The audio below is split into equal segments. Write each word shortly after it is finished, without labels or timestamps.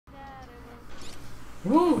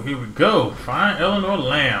Woo, here we go. Find Eleanor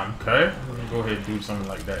Lamb. Okay, we're gonna go ahead and do something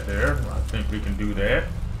like that there. I think we can do that.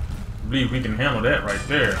 I believe we can handle that right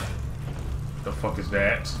there. The fuck is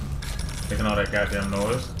that? Making all that goddamn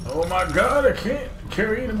noise. Oh my god, I can't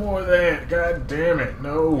carry any more of that. God damn it,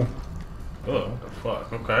 no. Oh, what the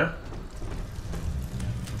fuck? Okay.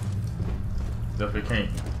 Definitely can't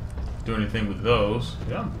do anything with those.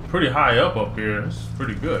 Yeah, I'm pretty high up here. It's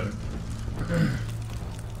pretty good. I'm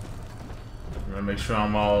gonna make sure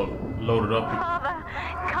I'm all loaded up. Father,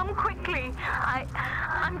 come quickly.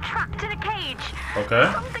 I'm trapped in a cage.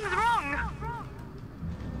 Okay. Something's wrong.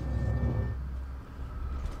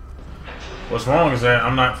 What's wrong is that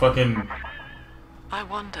I'm not fucking... I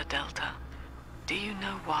wonder, Delta, do you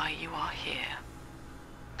know why you are here?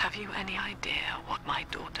 Have you any idea what my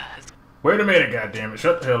daughter has... Wait a minute, goddammit.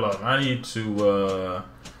 Shut the hell up. I need to,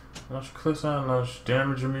 launch cliff on, launch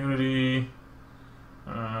damage immunity.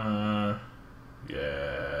 Yeah,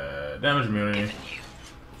 damage immunity. given you?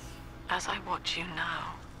 As I watch you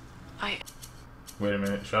now, I... Wait a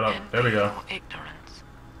minute, shut up. There we go. Your ignorance.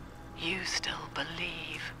 You still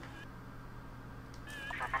believe.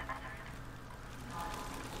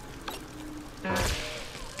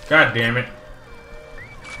 God damn it.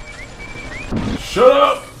 Shut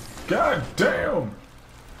up! God damn!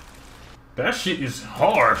 That shit is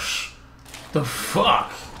harsh. The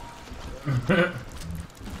fuck?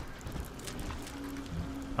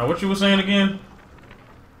 Now, what you were saying again?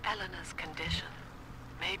 Eleanor's condition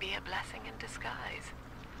may be a blessing in disguise.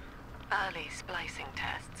 Early splicing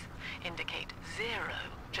tests indicate 0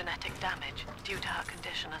 genetic damage due to her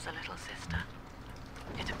condition as a little sister.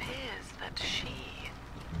 It appears that she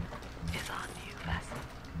is our new vessel.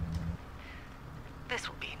 This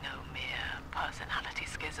will be no mere personality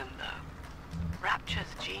schism, though.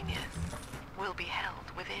 Rapture's genius will be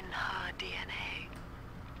held within her DNA,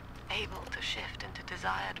 able to shift into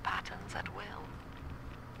desired patterns at will.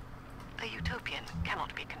 A utopian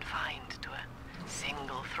cannot be confined to a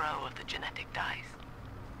single throw of the genetic dice.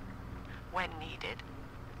 When needed,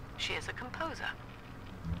 she is a composer,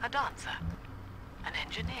 a dancer, an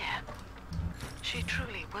engineer. She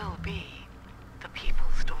truly will be the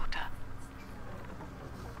people's daughter.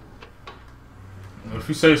 If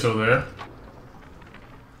you say so there.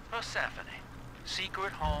 Persephone,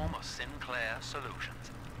 secret home of Sinclair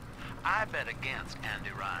Solutions. I bet against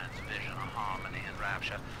Andy Ryan's vision of harmony and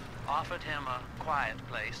rapture, offered him a quiet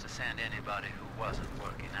place to send anybody who wasn't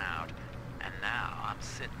working out, and now I'm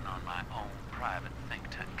sitting on my own private think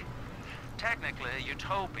tank. Technically,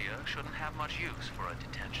 Utopia shouldn't have much use for a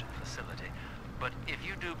detention facility, but if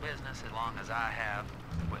you do business as long as I have,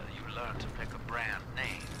 well, you learn to pick a brand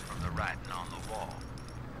name from the writing on the wall.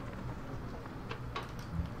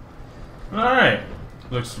 Alright.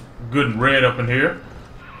 Looks good and red up in here.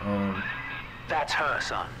 That's her,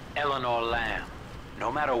 son, Eleanor Lamb.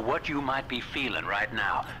 No matter what you might be feeling right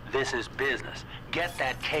now, this is business. Get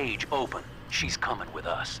that cage open. She's coming with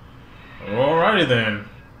us. Alrighty then.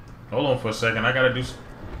 Hold on for a second. I gotta do...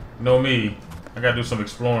 Know me. I gotta do some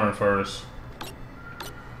exploring first.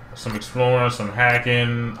 Some exploring, some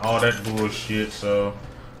hacking, all that bullshit, so...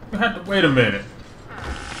 We have to wait a minute.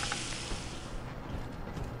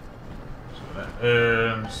 Some of that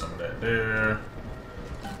there, some of that there.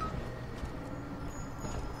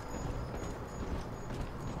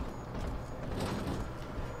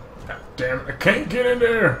 God damn it, I can't get in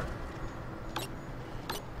there!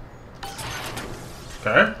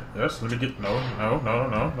 Okay, yes, let me get... No,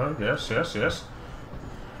 yes.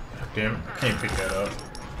 God damn it, I can't pick that up.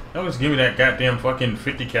 Always give me that goddamn fucking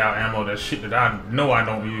 50 cal ammo, that shit that I know I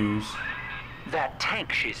don't use. That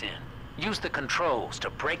tank she's in. Use the controls to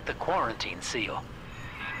break the quarantine seal.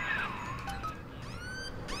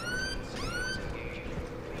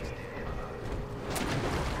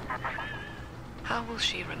 How will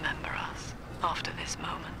she remember us after this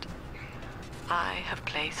moment? I have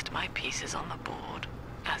placed my pieces on the board,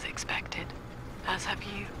 as expected, as have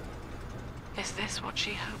you. Is this what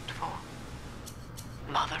she hoped for?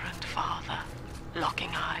 Mother and father, locking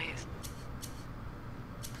eyes.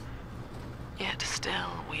 Yet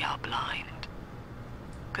still we are blind.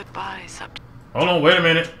 Goodbye, Hold on, wait a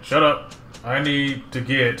minute. Shut up. I need to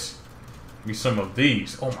get me some of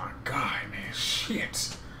these. Oh my god, man.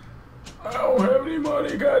 Shit. I don't have any money,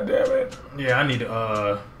 goddammit. Yeah, I need to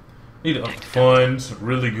up the funds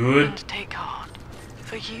really good. And take heart,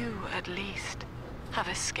 for you at least have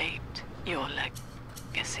escaped your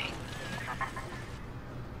legacy.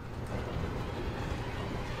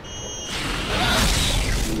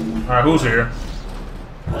 Alright, who's here?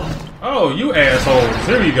 Oh, you assholes.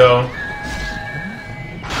 Here you go.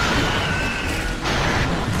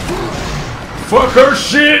 Fuck her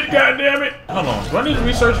shit, goddammit! Hold on, do I need to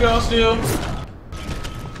research y'all still?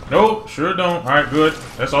 Nope, sure don't. Alright, good.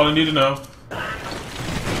 That's all I need to know.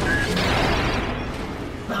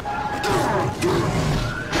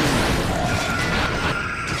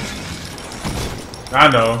 I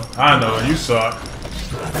know, you suck.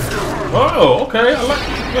 Oh, okay, I like,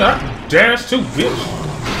 yeah, I can dash too,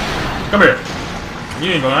 bitch. Come here.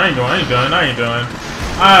 You ain't going, I ain't done.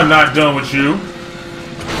 I'm not done with you.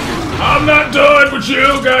 I'm not done with you,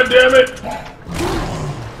 goddammit.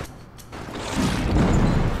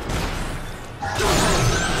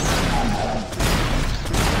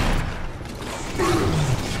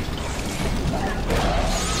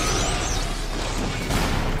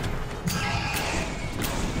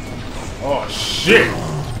 Oh shit!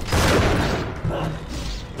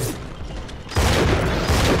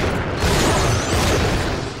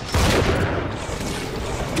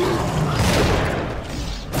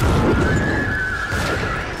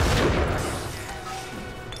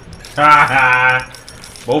 Haha!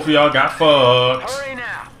 Both of y'all got fucked. Hurry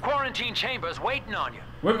now! Quarantine chamber's waiting on you.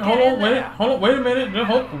 Wait, hold on, wait a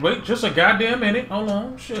minute. Wait just a goddamn minute. Hold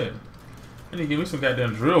on, shit. I need to give me some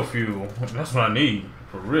goddamn drill fuel. That's what I need,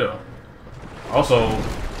 for real. Also,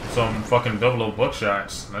 some fucking 00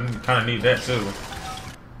 buckshots. I kind of need that too.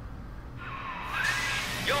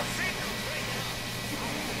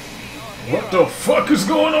 What the fuck is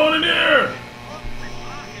going on in there?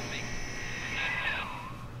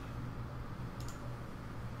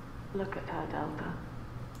 Look at her, Delta.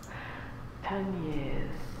 10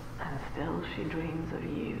 years, and still she dreams of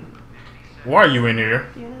you. Why are you in here?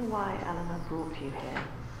 Do you know why Eleanor brought you here?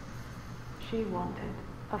 She wanted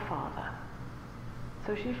a father.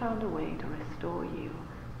 So she found a way to restore you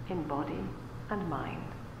in body and mind.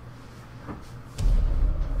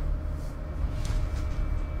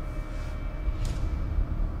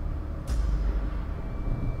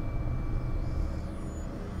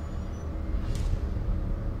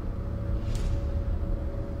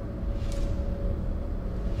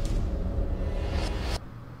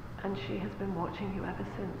 And she has been watching you ever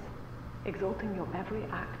since, exalting your every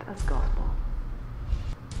act as gospel.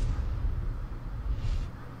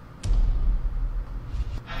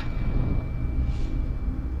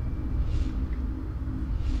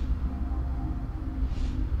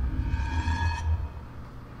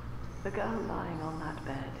 The girl lying on that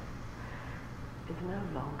bed is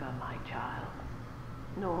no longer my child,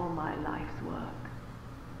 nor my life's work.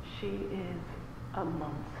 She is a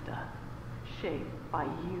monster, shaped by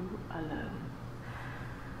you alone,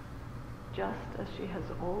 just as she has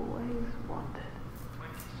always wanted.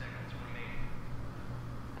 20 seconds remaining.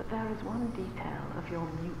 But there is one detail of your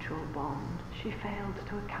mutual bond she failed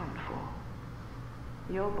to account for.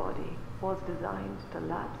 Your body was designed to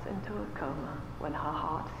lapse into a coma when her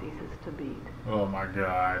heart ceases to beat. Oh my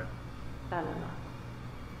god. Eleanor,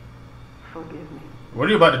 forgive me. What are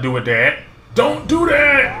you about to do with that? Don't do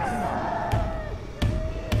that!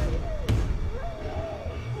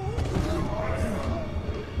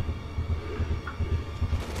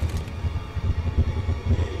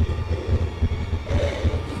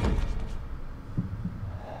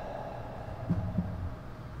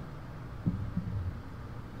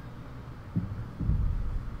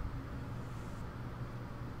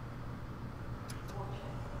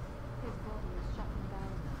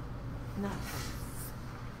 Naturally.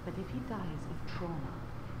 But if he dies of trauma,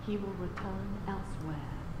 he will return elsewhere.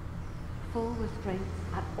 Full restraints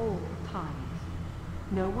at all times.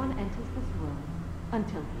 No one enters this room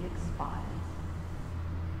until he expires.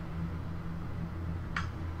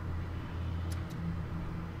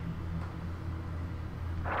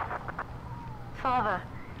 Father,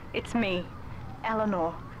 it's me,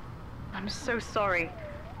 Eleanor. I'm so sorry.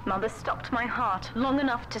 Mother stopped my heart long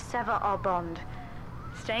enough to sever our bond.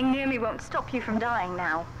 Staying near me won't stop you from dying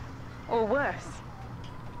now. Or worse.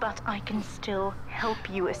 But I can still help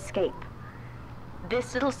you escape.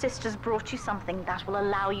 This little sister's brought you something that will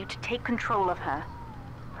allow you to take control of her.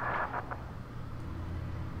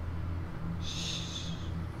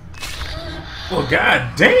 Well,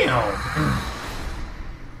 goddamn!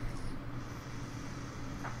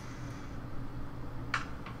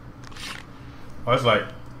 Oh, it's like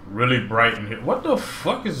really bright in here. What the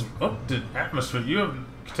fuck is up the atmosphere? You have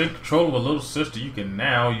take control of a little sister. You can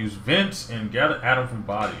now use vents and gather atoms from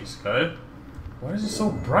bodies. Okay. Why is it so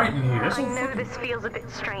bright in here? It's so I know fucking... this feels a bit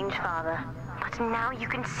strange, Father, but now you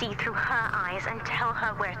can see through her eyes and tell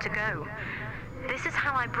her where to go. This is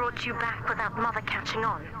how I brought you back without Mother catching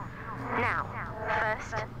on. Now,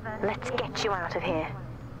 first, let's get you out of here.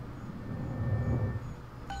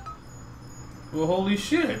 Well, holy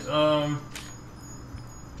shit.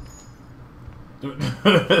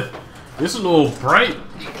 It's a little bright.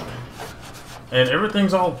 And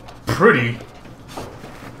everything's all pretty.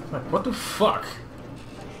 Like, what the fuck?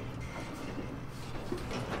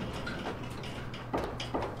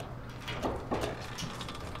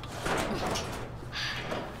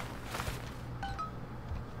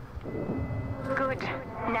 Good.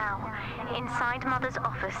 Now, inside Mother's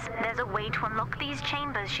office, there's a way to unlock these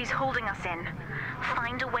chambers she's holding us in.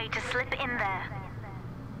 Find a way to slip in there.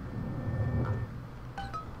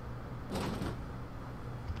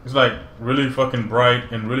 It's like really fucking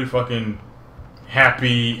bright and really fucking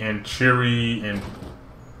happy and cheery and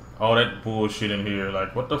all that bullshit in here.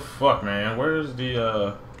 Like, what the fuck, man? Where's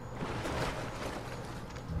the,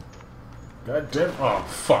 God damn. Oh,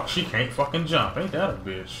 fuck. She can't fucking jump. Ain't that a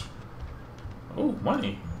bitch? Oh,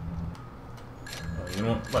 money. You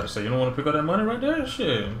know, about to say, you don't want to pick up that money right there?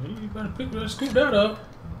 Shit. You better scoop that up.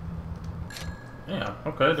 Yeah,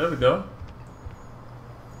 okay, there we go.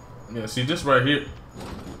 Yeah, see, this right here.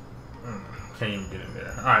 Can't even get in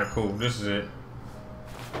there. Alright, cool. This is it.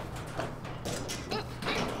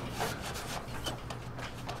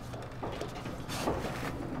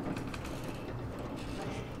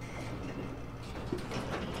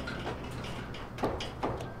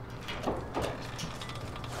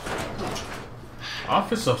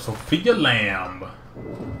 Office of Sophia Lamb.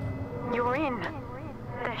 You're in.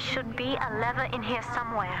 There should be a lever in here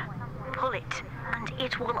somewhere. Pull it, and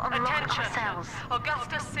it will unlock our cells.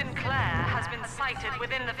 Augustus Sinclair has been sighted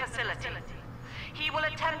within the facility. He will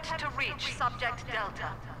attempt to reach Subject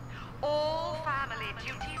Delta. All family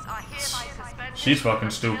duties are hereby suspended. She's fucking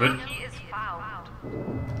stupid. until he is found.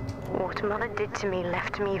 What Mother did to me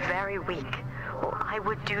left me very weak, or I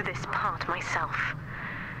would do this part myself.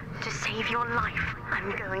 To save your life,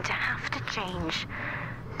 I'm going to have to change.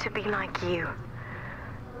 To be like you.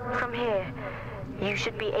 From here, you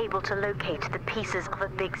should be able to locate the pieces of a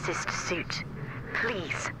Big Sister suit.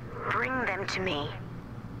 Please, bring them to me.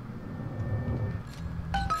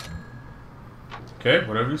 Okay,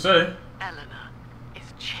 whatever you say. Eleanor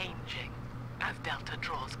is changing as Delta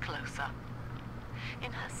draws closer.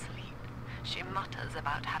 In her sleep, she mutters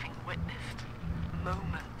about having witnessed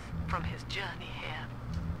moments from his journey here.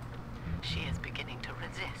 She is beginning to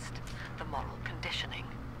resist the moral conditioning.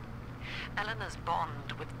 Eleanor's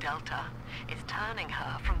bond with Delta is turning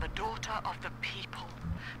her from the daughter of the people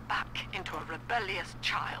back into a rebellious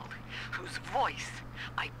child whose voice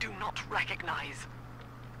I do not recognize.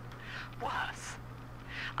 Worse,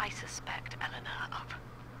 I suspect Eleanor of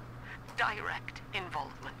direct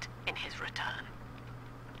involvement in his return.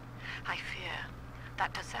 I fear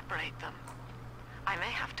that to separate them, I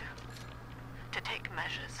may have to take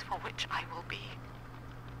measures for which I will be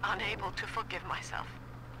unable to forgive myself.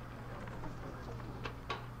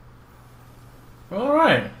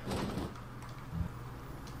 Alright.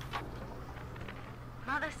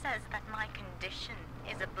 Mother says that my condition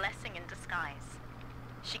is a blessing in disguise.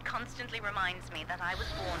 She constantly reminds me that I was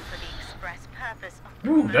born for the express purpose of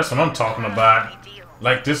Ooh, that's what I'm talking about. ideals.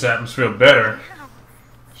 Like this atmosphere better. Now,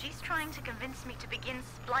 she's trying to convince me to begin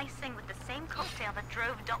splicing with the same cocktail that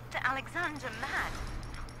drove Dr. Alexander mad.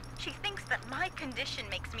 She thinks that my condition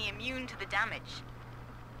makes me immune to the damage.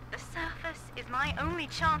 The surface is my only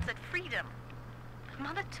chance at freedom.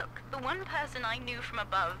 Mother took the one person I knew from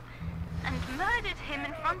above and murdered him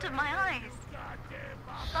in front of my eyes.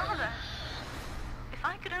 Father, if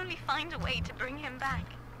I could only find a way to bring him back.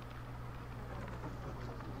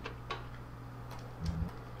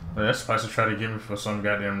 Well, that's supposed to try to get me for some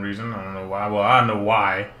goddamn reason. I don't know why. Well, I know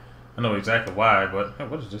why. I know exactly why, but hey,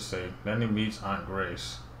 what does this say? Lenny meets Aunt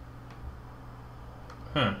Grace.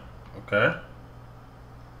 Okay.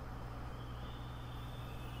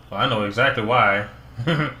 Well, I know exactly why.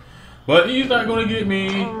 But he's not gonna get me.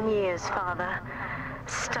 10 years, Father.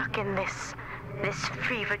 Stuck in this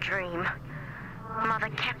fever dream. Mother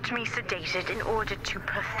kept me sedated in order to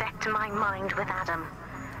perfect my mind with Adam.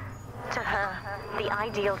 To her, the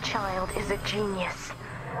ideal child is a genius,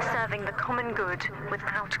 serving the common good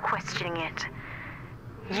without questioning it.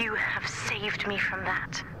 You have saved me from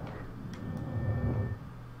that.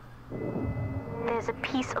 There's a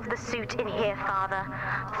piece of the suit in here, Father.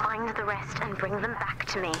 Find the rest and bring them back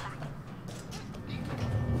to me.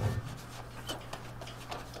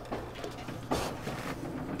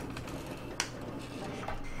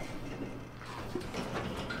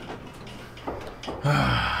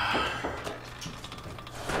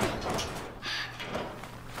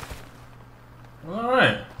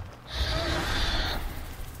 Alright.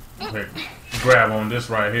 Okay, grab on this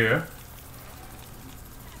right here.